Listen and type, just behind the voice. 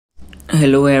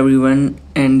Hello everyone,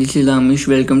 and this is Amish.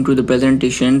 Welcome to the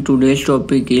presentation. Today's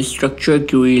topic is structured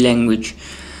query language.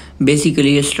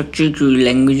 Basically, a structured query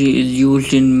language is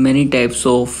used in many types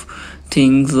of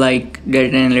things like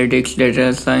data analytics,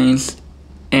 data science,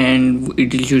 and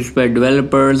it is used by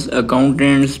developers,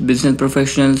 accountants, business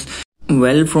professionals.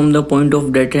 Well, from the point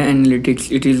of data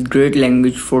analytics, it is great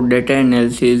language for data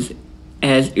analysis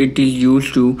as it is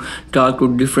used to talk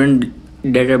to different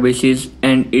databases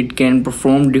and it can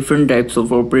perform different types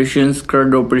of operations,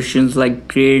 CRUD operations like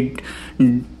create,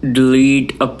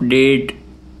 delete, update,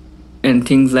 and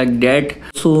things like that.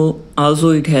 So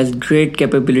also it has great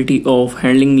capability of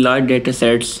handling large data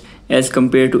sets as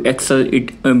compared to Excel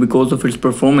because of its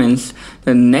performance.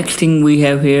 The next thing we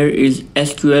have here is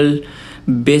SQL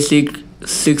basic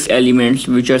 6 elements,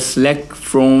 which are select,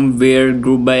 from, where,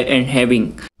 group by, and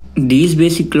having. These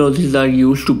basic clauses are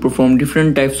used to perform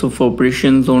different types of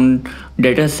operations on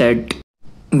dataset.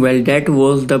 Well, that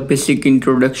was the basic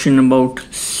introduction about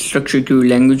structured query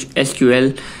language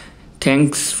SQL.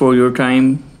 Thanks for your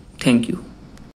time. Thank you.